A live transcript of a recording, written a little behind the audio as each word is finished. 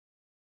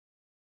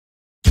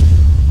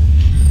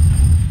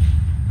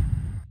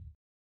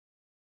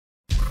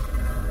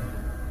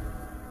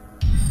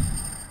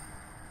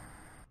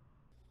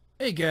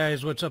Hey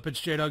guys, what's up? It's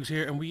JDawgs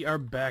here, and we are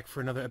back for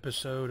another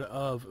episode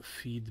of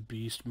Feed the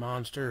Beast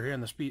Monster here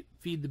on the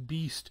Feed the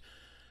Beast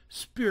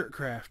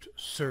Spiritcraft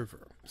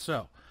server.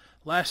 So,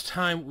 last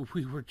time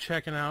we were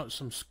checking out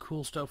some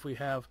cool stuff we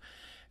have,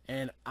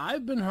 and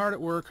I've been hard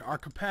at work. Our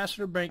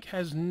capacitor bank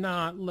has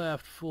not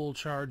left full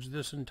charge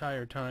this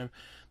entire time.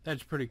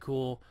 That's pretty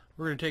cool.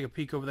 We're going to take a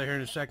peek over there here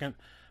in a second,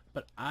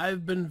 but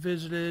I've been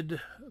visited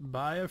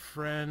by a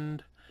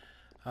friend,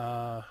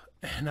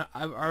 and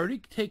I've already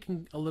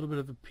taken a little bit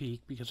of a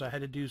peek because I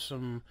had to do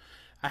some...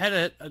 I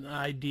had an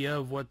idea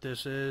of what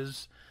this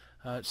is.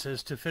 It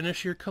says, to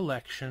finish your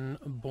collection,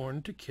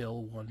 Born to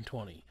Kill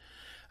 120.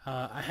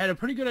 I had a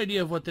pretty good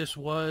idea of what this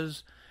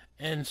was,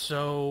 and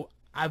so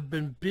I've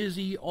been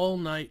busy all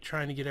night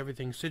trying to get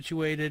everything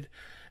situated,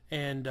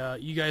 and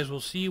you guys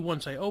will see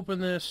once I open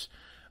this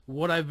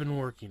what I've been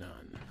working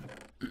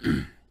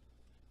on.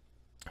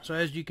 So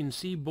as you can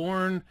see,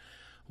 Born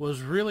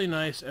was really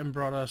nice and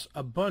brought us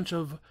a bunch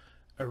of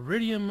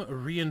iridium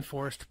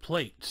reinforced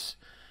plates.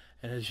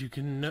 And as you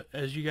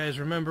guys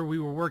remember, we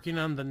were working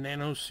on the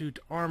nanosuit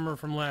armor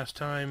from last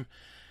time,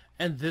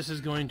 and this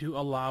is going to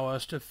allow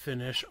us to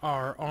finish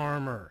our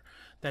armor.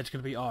 That's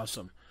going to be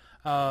awesome.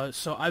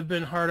 So I've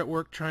been hard at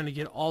work trying to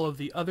get all of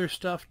the other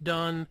stuff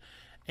done,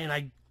 and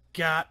I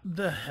got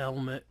the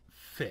helmet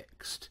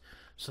fixed.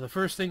 So the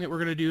first thing that we're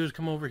going to do is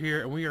come over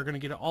here, and we are going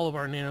to get all of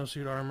our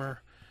nanosuit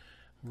armor.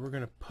 We're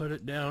going to put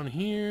it down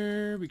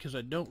here because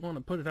I don't want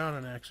to put it on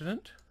an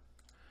accident.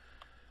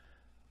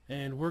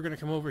 And we're going to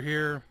come over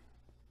here,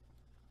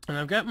 and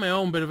I've got my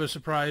own bit of a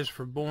surprise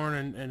for Born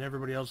and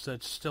everybody else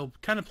that's still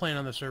kind of playing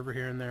on the server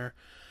here and there.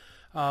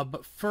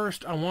 But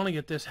first, I want to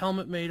get this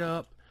helmet made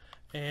up,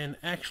 and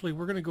actually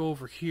we're going to go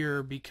over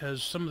here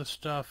because some of the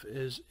stuff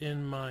is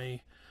in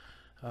my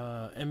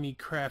ME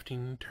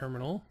crafting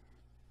terminal.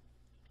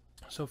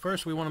 So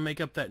first we want to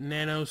make up that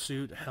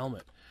nanosuit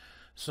helmet.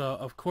 So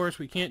of course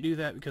we can't do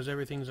that because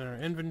everything's in our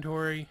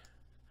inventory.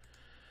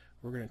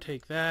 We're going to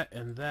take that,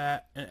 and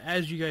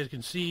as you guys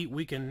can see,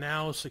 we can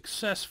now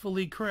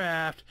successfully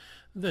craft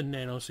the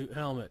nanosuit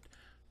helmet.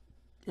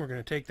 We're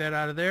going to take that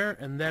out of there,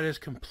 and that is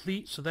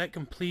complete. So that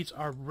completes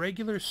our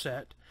regular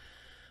set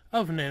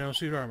of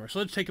nanosuit armor. So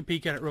let's take a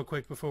peek at it real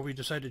quick before we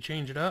decide to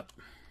change it up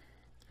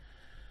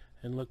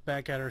and look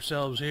back at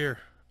ourselves here.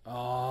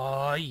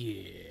 Oh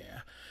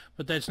yeah,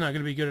 but that's not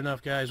going to be good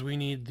enough, guys. We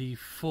need the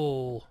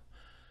full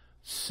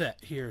set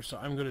here. So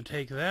I'm going to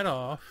take that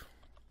off,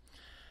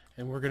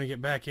 and we're going to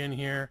get back in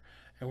here,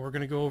 and we're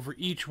going to go over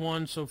each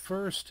one. So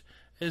first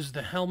is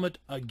the helmet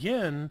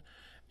again,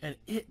 and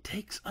it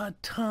takes a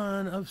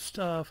ton of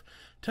stuff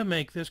to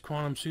make this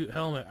quantum suit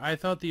helmet. I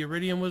thought the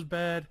iridium was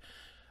bad.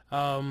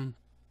 You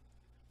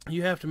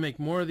have to make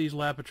more of these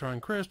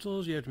Lapotron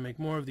crystals. You have to make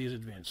more of these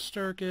advanced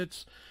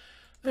circuits.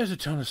 There's a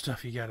ton of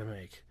stuff you got to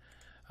make.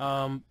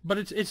 But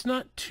it's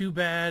not too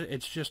bad.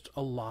 It's just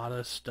a lot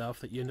of stuff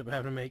that you end up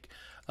having to make.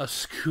 A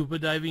scuba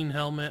diving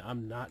helmet,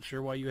 I'm not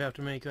sure why you have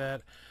to make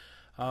that.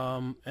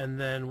 And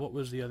then what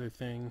was the other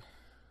thing?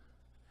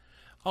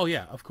 Oh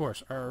yeah, of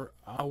course, our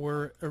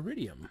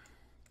iridium.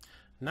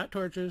 Not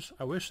torches.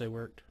 I wish they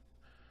worked.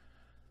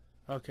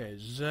 Okay,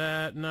 is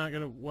that not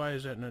gonna... Why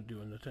is that not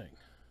doing the thing?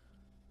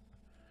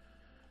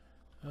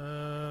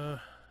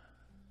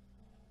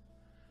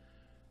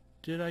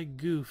 Did I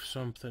goof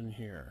something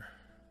here?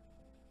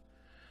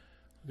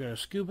 We've got a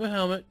scuba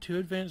helmet, 2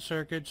 advanced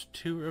circuits,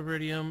 2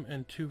 iridium,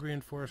 and 2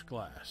 reinforced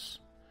glass.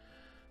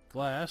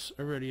 Glass,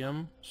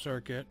 iridium,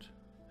 circuit,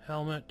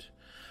 helmet.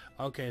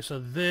 Okay, so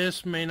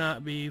this may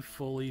not be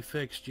fully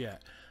fixed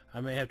yet.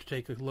 I may have to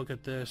take a look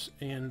at this,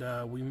 and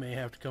we may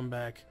have to come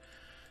back.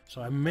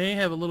 So I may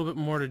have a little bit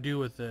more to do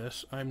with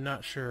this. I'm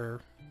not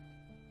sure.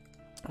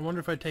 I wonder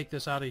if I take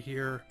this out of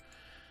here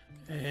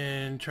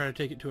and try to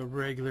take it to a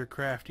regular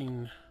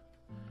crafting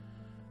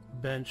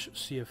bench,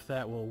 see if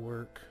that will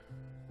work.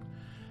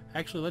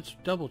 Actually, let's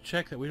double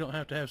check that we don't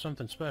have to have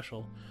something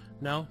special.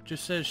 No,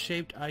 just says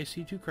shaped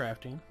IC2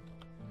 crafting.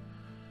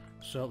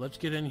 So let's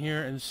get in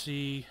here and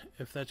see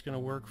if that's going to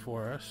work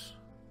for us.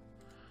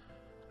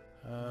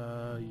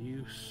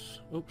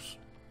 Use... Oops.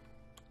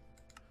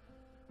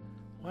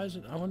 Why is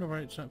it... I wonder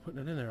why it's not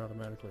putting it in there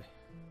automatically.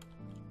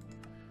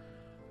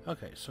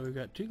 Okay, so we've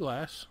got 2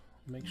 glass.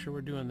 Make sure we're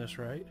doing this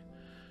right.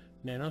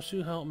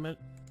 Nanosuit helmet.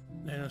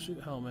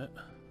 Nanosuit helmet.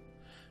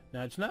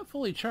 Now, it's not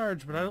fully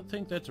charged, but I don't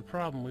think that's a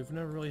problem. We've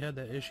never really had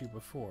that issue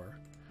before.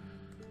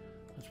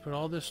 Let's put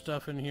all this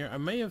stuff in here. I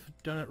may have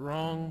done it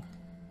wrong.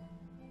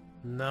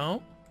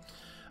 No?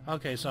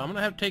 Okay, so I'm going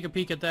to have to take a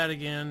peek at that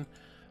again,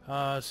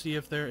 see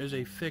if there is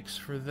a fix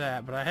for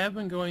that. But I have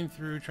been going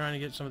through trying to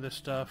get some of this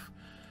stuff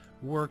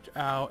worked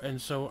out,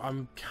 and so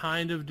I'm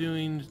kind of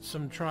doing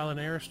some trial and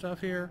error stuff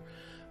here.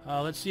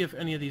 Let's see if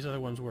any of these other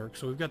ones work.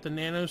 So we've got the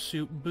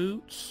nanosuit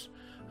boots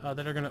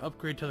that are going to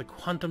upgrade to the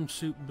quantum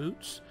suit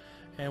boots.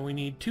 And we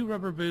need 2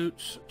 rubber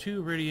boots,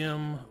 2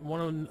 iridium,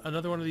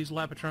 another one of these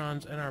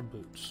Lapotrons, and our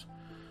boots.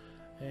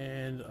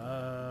 And,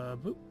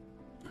 boop.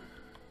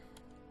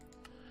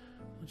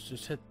 Let's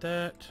just hit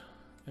that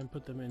and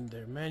put them in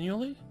there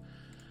manually.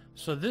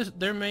 So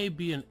there may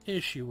be an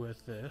issue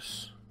with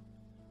this.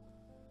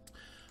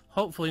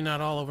 Hopefully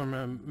not all of them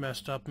are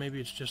messed up. Maybe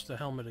it's just the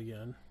helmet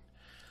again.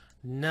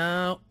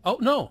 No. Oh,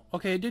 no.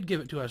 Okay, it did give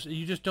it to us.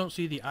 You just don't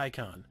see the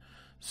icon.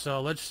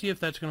 So let's see if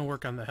that's going to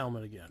work on the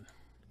helmet again.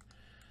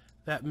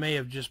 That may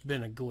have just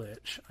been a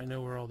glitch. I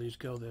know where all these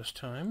go this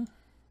time.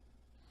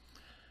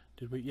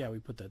 Did we? Yeah, we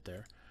put that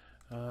there.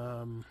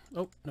 Oh,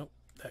 no.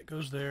 That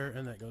goes there,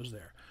 and that goes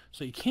there.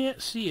 So you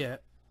can't see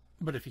it,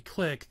 but if you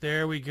click,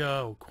 there we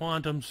go.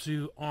 Quantum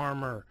suit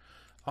armor.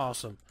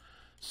 Awesome.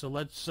 So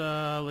let's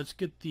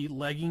get the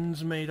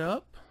leggings made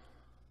up.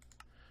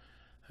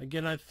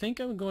 Again, I think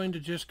I'm going to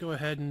just go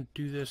ahead and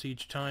do this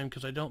each time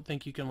because I don't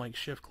think you can like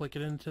shift click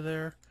it into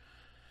there.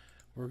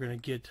 We're going to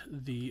get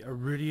the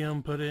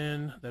iridium put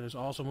in. That is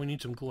awesome. We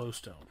need some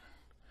glowstone.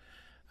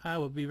 I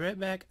will be right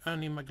back. I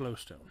need my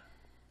glowstone.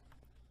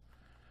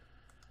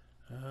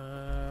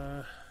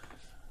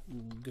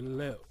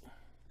 Glow.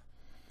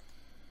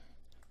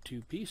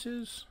 2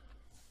 pieces,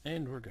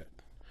 and we're good.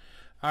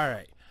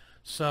 Alright,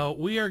 so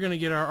we are going to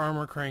get our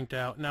armor cranked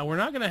out. Now, we're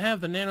not going to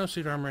have the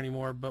nanosuit armor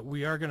anymore, but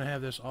we are going to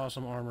have this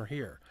awesome armor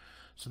here.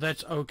 So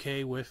that's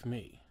okay with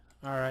me.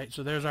 Alright,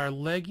 so there's our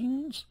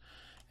leggings,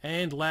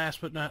 and last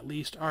but not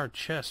least, our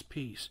chest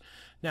piece.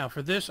 Now,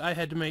 for this, I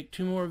had to make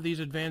 2 more of these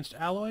advanced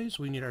alloys.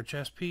 We need our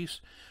chest piece.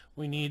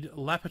 We need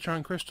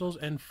lapatron crystals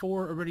and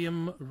 4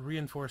 iridium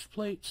reinforced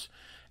plates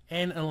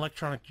and an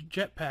electronic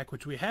jetpack,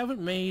 which we haven't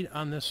made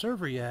on this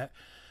server yet,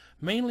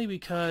 mainly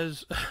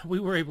because we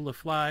were able to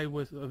fly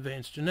with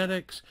advanced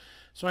genetics,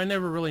 so I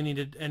never really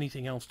needed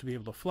anything else to be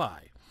able to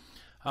fly.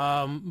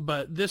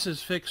 But this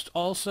is fixed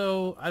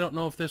also. I don't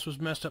know if this was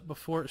messed up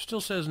before. It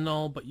still says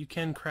null, but you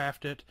can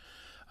craft it.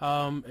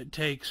 It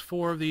takes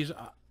 4 of these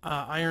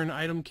iron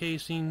item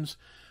casings,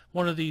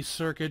 1 of these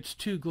circuits,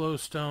 2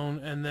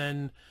 glowstone, and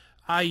then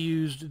I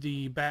used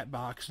the bat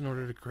box in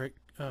order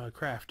to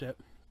craft it.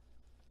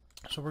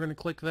 So we're going to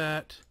click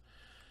that.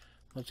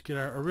 Let's get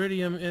our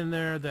iridium in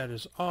there. That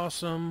is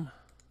awesome.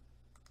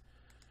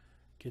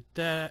 Get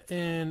that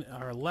in.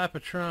 Our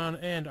lapatron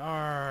and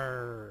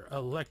our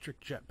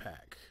electric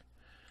jetpack.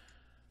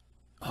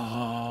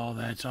 Oh,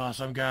 that's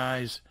awesome,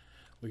 guys.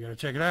 We got to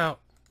check it out.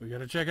 We got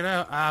to check it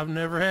out. I've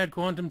never had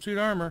quantum suit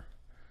armor.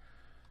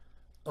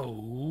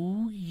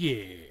 Oh,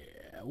 yeah.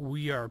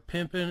 We are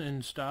pimping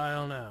in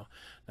style now.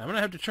 Now, I'm going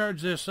to have to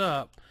charge this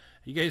up.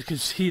 You guys can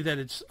see that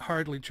it's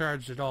hardly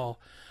charged at all.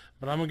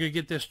 But I'm going to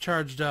get this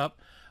charged up.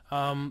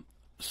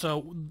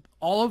 So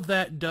all of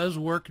that does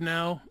work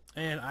now.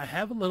 And I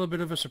have a little bit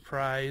of a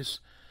surprise.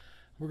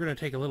 We're going to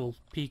take a little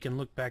peek and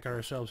look back at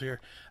ourselves here.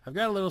 I've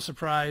got a little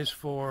surprise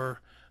for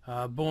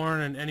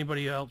Born and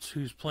anybody else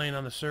who's playing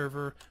on the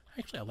server.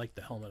 Actually, I like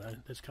the helmet.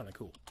 That's kind of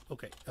cool.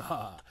 Okay.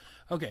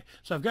 Okay,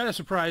 so I've got a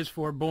surprise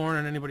for Born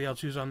and anybody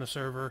else who's on the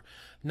server.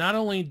 Not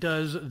only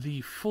does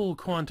the full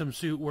quantum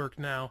suit work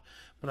now,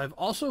 but I've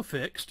also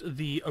fixed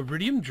the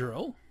iridium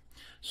drill,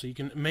 so you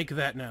can make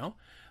that now.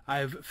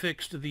 I've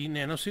fixed the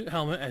nanosuit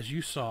helmet, as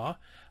you saw.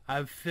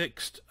 I've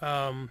fixed,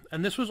 and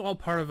this was all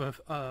part of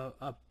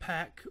a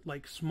pack,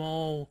 like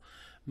small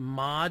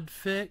mod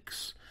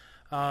fix.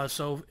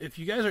 So if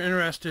you guys are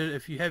interested,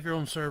 if you have your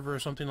own server or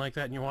something like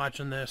that and you're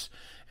watching this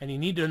and you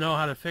need to know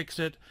how to fix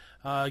it,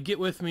 get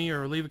with me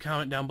or leave a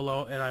comment down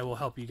below and I will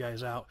help you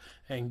guys out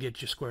and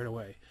get you squared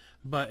away.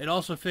 But it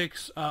also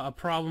fixed a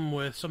problem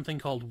with something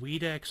called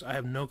Weedex. I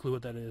have no clue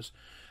what that is.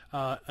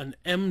 An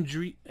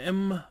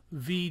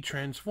MV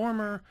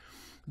transformer,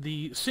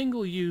 the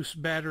single-use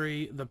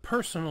battery, the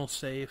personal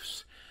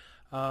safes,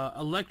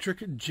 electric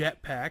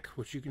jetpack,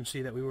 which you can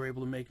see that we were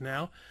able to make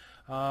now,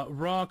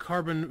 raw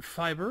carbon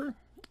fiber,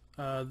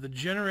 the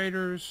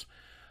generators,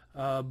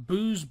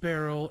 booze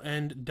barrel,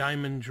 and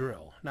diamond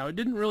drill. Now, it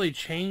didn't really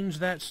change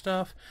that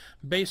stuff.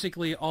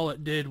 Basically, all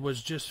it did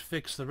was just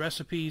fix the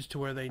recipes to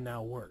where they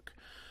now work.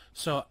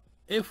 So,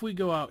 if we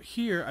go out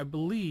here, I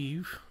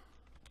believe...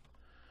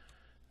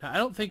 Now, I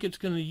don't think it's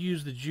going to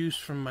use the juice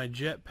from my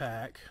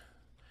jetpack,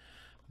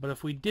 but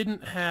if we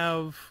didn't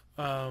have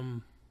a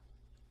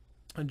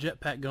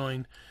jetpack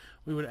going,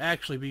 we would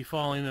actually be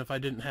falling if I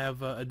didn't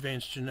have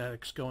advanced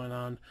genetics going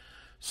on.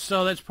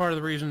 So that's part of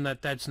the reason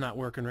that that's not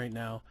working right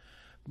now.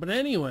 But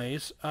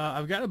anyways,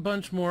 I've got a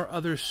bunch more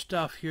other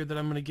stuff here that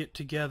I'm going to get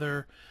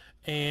together,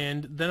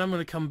 and then I'm going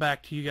to come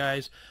back to you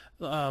guys.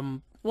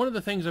 One of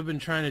the things I've been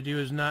trying to do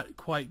is not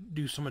quite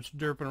do so much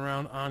derping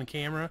around on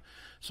camera.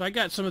 So I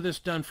got some of this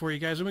done for you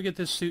guys. I'm going to get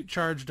this suit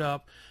charged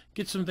up,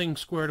 get some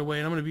things squared away,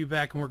 and I'm going to be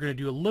back and we're going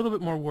to do a little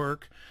bit more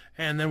work,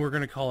 and then we're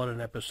going to call it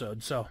an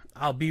episode. So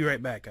I'll be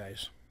right back,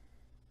 guys.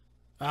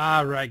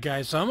 Alright,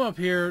 guys, so I'm up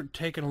here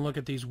taking a look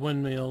at these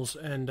windmills,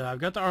 and I've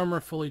got the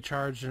armor fully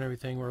charged and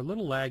everything. We're a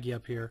little laggy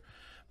up here,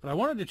 but I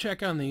wanted to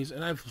check on these,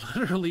 and I've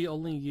literally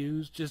only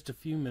used just a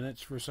few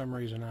minutes for some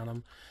reason on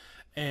them.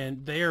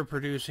 And they are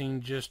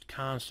producing just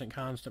constant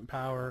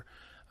power.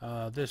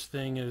 This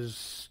thing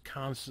is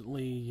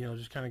constantly, you know,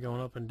 just kind of going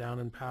up and down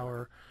in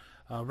power.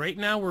 Right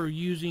now we're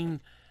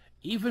using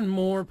even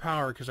more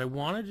power because I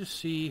wanted to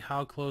see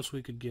how close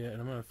we could get.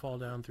 And I'm going to fall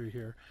down through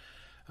here.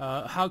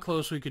 how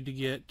close we could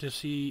get to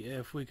see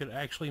if we could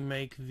actually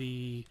make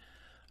the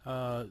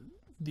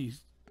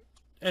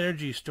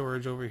energy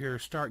storage over here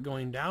start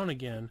going down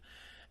again.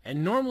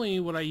 And normally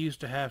what I used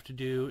to have to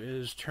do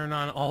is turn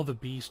on all the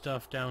bee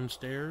stuff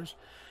downstairs,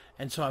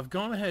 and so I've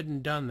gone ahead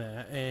and done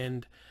that,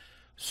 and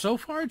so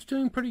far it's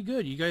doing pretty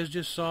good. You guys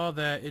just saw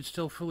that it's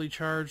still fully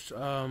charged.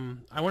 I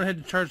went ahead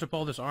and charged up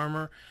all this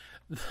armor.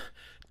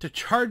 To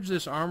charge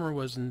this armor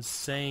was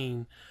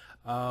insane.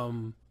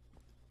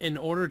 In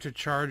order to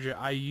charge it,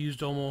 I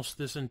used almost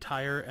this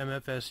entire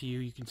MFSU.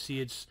 You can see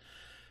it's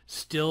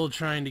still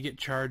trying to get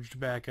charged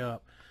back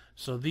up.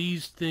 So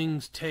these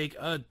things take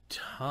a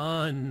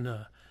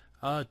ton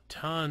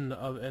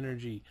of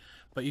energy.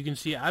 But you can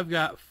see I've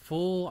got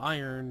full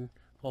iron,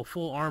 well,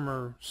 full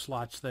armor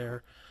slots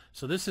there.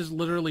 So this is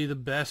literally the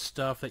best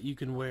stuff that you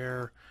can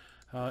wear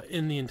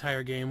in the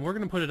entire game. We're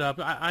going to put it up.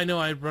 I know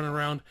I run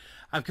around.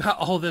 I've got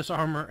all this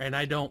armor and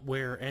I don't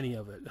wear any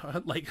of it,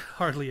 like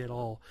hardly at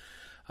all.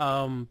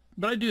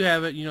 But I do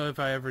have it, you know, if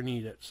I ever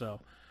need it. So,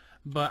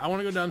 but I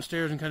want to go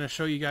downstairs and kind of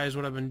show you guys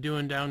what I've been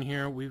doing down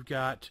here. We've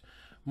got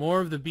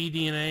more of the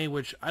BDNA,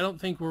 which I don't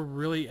think we're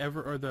really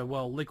ever, or the,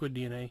 well, liquid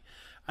DNA.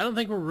 I don't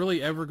think we're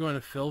really ever going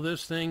to fill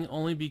this thing,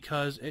 only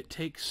because it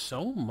takes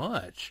so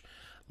much.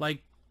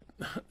 Like,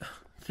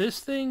 this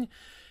thing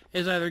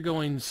is either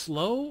going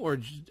slow or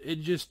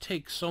it just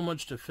takes so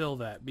much to fill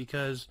that,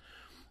 because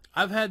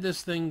I've had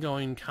this thing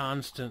going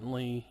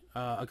constantly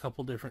a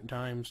couple different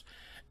times,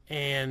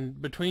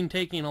 and between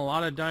taking a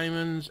lot of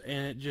diamonds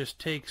and it just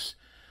takes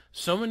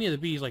so many of the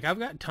bees, like I've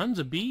got tons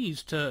of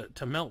bees to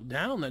melt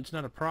down, that's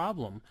not a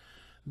problem,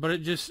 but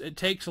it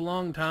takes a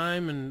long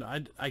time,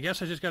 and I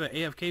guess I just got to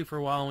AFK for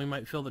a while and we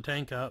might fill the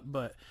tank up,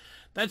 but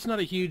that's not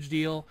a huge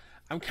deal.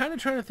 I'm kind of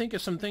trying to think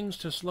of some things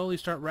to slowly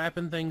start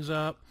wrapping things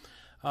up,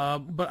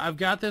 but I've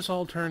got this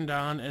all turned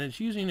on and it's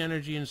using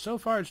energy, and so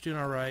far it's doing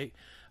alright.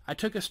 I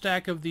took a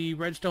stack of the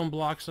redstone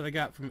blocks that I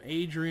got from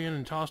Adrian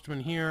and tossed them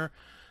in here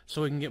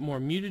so we can get more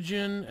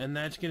mutagen, and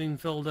that's getting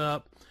filled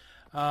up.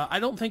 I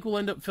don't think we'll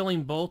end up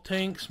filling both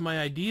tanks. My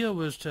idea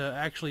was to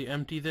actually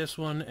empty this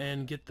one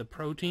and get the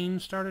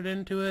protein started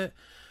into it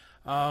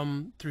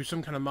through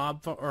some kind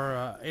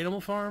of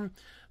animal farm,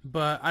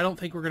 but I don't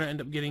think we're going to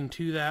end up getting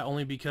to that,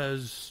 only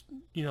because,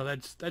 you know,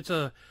 that's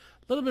a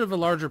little bit of a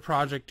larger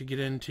project to get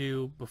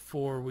into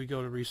before we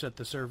go to reset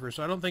the server,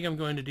 so I don't think I'm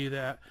going to do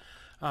that.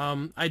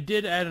 I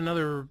did add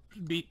another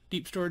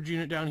deep storage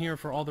unit down here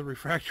for all the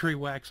refractory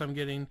wax I'm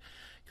getting,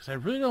 because I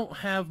really don't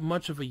have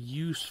much of a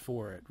use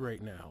for it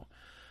right now.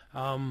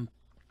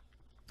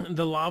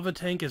 The lava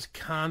tank is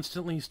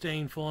constantly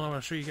staying full, and I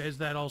want to show you guys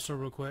that also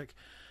real quick.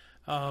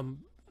 And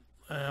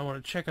I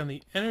want to check on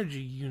the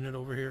energy unit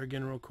over here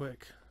again real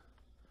quick.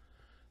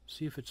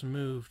 See if it's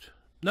moved.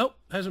 Nope,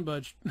 hasn't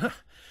budged.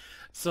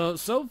 So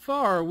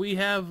far we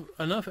have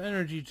enough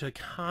energy to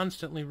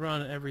constantly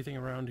run everything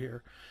around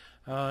here.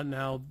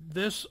 Now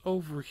this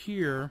over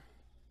here,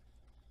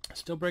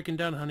 still breaking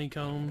down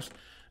honeycombs,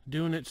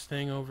 doing its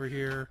thing over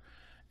here.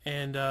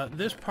 And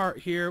this part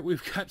here,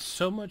 we've got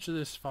so much of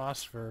this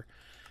phosphor,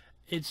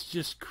 it's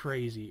just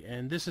crazy.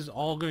 And this is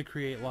all going to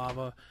create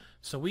lava,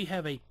 so we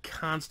have a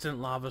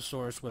constant lava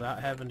source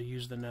without having to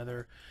use the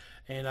nether.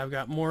 And I've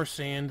got more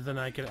sand than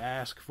I could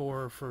ask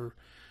for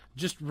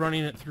just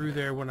running it through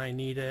there when I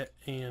need it.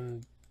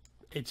 And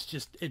it's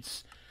just,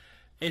 it's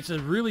a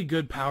really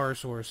good power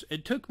source.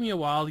 It took me a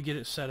while to get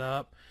it set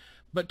up,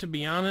 but to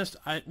be honest,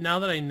 now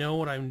that I know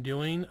what I'm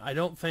doing, I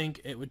don't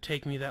think it would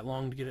take me that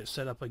long to get it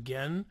set up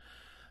again.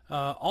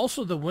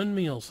 Also, the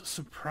windmills,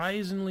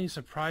 surprisingly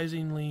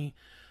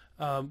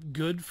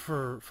good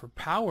for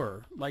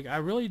power. Like, I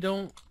really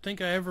don't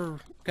think I ever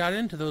got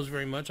into those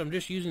very much. I'm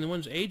just using the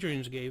ones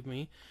Adrian's gave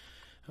me.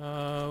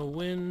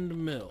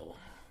 Windmill.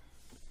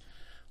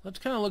 Let's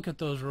kind of look at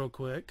those real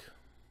quick.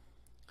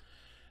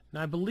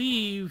 Now, I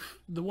believe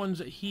the ones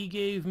that he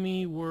gave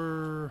me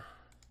were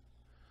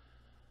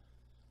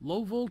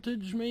low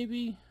voltage,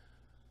 maybe?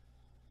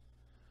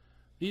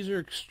 These are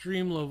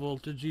extreme low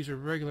voltage. These are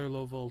regular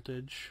low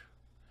voltage.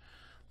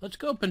 Let's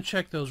go up and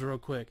check those real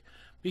quick,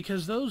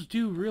 because those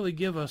do really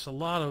give us a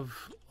lot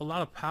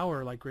of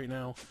power. Like right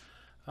now,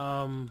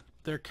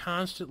 they're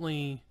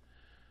constantly,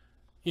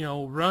 you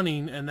know,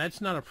 running, and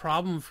that's not a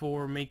problem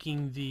for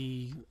making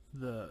the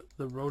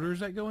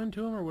rotors that go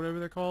into them, or whatever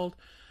they're called.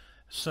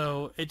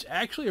 So it's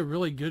actually a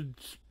really good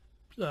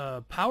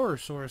power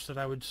source that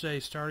I would say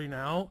starting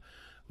out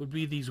would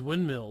be these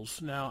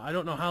windmills. Now, I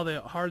don't know how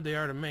hard they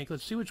are to make.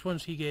 Let's see which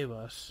ones he gave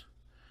us.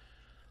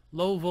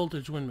 Low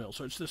voltage windmill.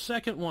 So it's the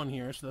second one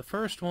here. So the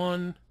first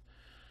one,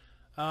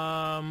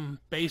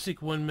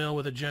 basic windmill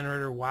with a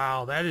generator.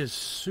 Wow, that is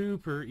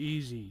super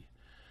easy.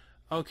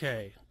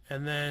 Okay,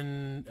 and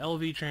then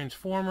LV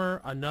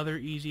transformer, another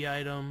easy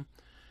item.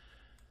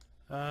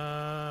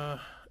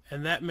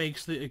 And that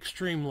makes the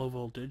extreme low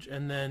voltage.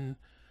 And then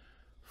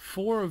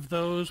 4 of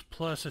those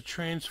plus a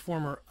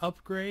transformer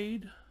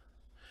upgrade.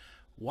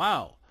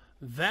 Wow,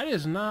 that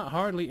is not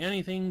hardly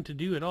anything to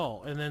do at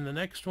all. And then the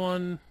next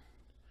one,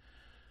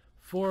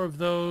 4 of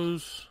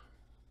those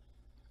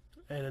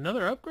and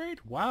another upgrade.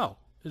 Wow,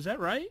 Is that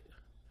right?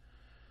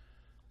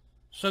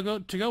 So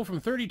to go from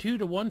 32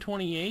 to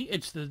 128,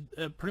 it's the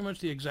pretty much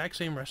the exact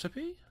same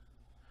recipe.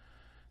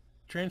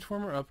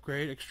 Transformer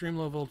upgrade, extreme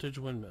low voltage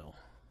windmill.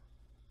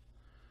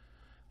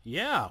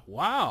 Yeah,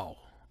 wow.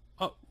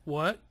 Oh,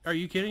 what? Are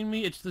you kidding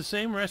me? It's the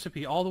same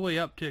recipe all the way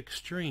up to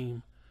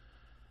extreme.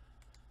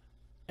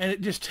 And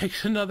it just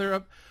takes another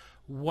up.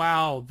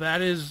 Wow,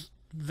 that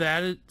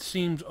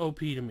seems OP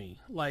to me.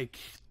 Like,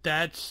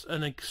 that's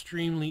an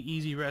extremely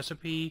easy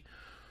recipe.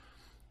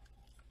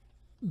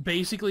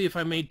 Basically, if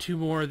I made 2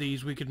 more of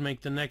these, we could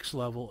make the next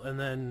level. And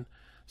then,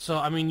 so,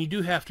 I mean, you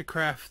do have to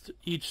craft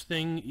each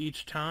thing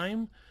each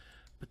time,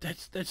 but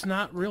that's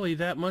not really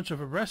that much of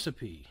a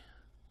recipe.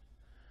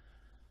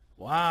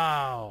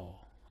 Wow.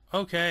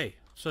 Okay,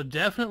 so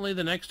definitely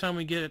the next time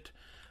we get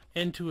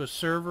into a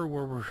server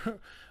where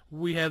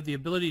we have the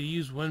ability to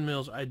use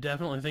windmills, I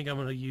definitely think I'm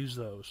going to use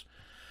those.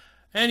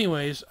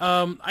 Anyways,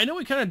 I know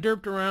we kind of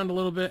derped around a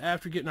little bit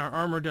after getting our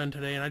armor done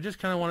today, and I just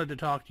kind of wanted to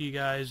talk to you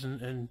guys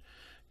and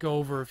go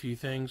over a few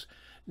things.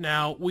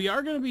 Now, we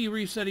are going to be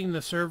resetting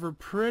the server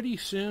pretty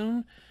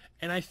soon,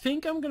 and I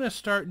think I'm going to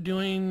start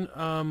doing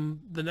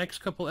the next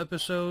couple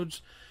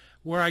episodes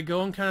where I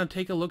go and kind of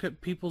take a look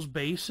at people's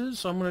bases.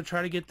 So I'm going to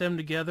try to get them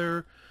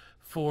together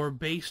for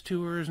base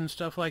tours and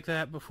stuff like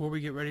that before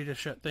we get ready to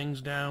shut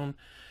things down,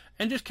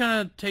 and just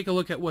kind of take a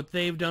look at what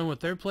they've done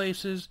with their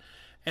places.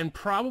 And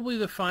probably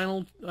the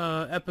final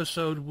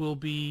episode will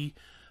be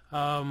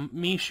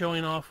me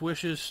showing off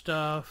Wish's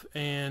stuff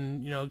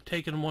and, you know,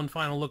 taking one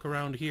final look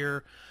around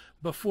here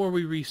before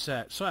we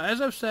reset. So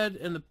as I've said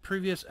in the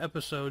previous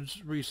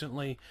episodes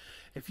recently,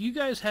 if you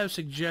guys have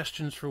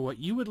suggestions for what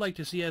you would like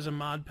to see as a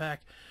mod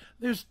pack,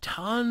 there's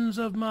tons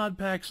of mod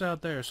packs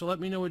out there. So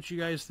let me know what you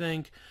guys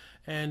think,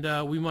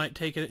 and we might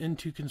take it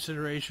into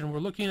consideration. We're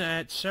looking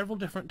at several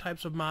different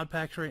types of mod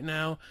packs right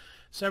now,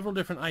 several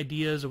different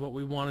ideas of what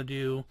we want to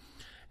do.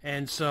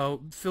 And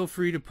so feel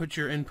free to put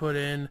your input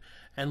in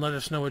and let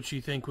us know what you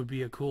think would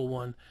be a cool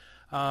one.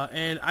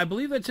 And I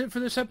believe that's it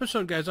for this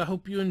episode, guys. I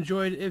hope you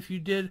enjoyed. If you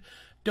did,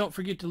 don't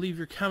forget to leave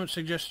your comments,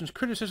 suggestions,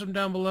 criticism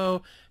down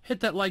below.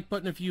 Hit that like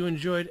button if you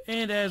enjoyed.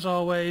 And as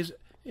always,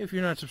 if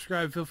you're not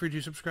subscribed, feel free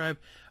to subscribe.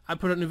 I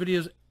put out new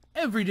videos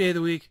every day of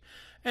the week.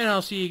 And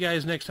I'll see you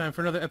guys next time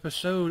for another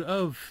episode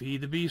of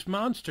Feed the Beast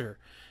Monster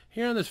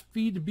here on this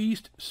Feed the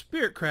Beast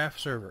Spiritcraft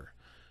server.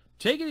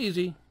 Take it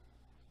easy.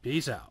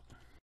 Peace out.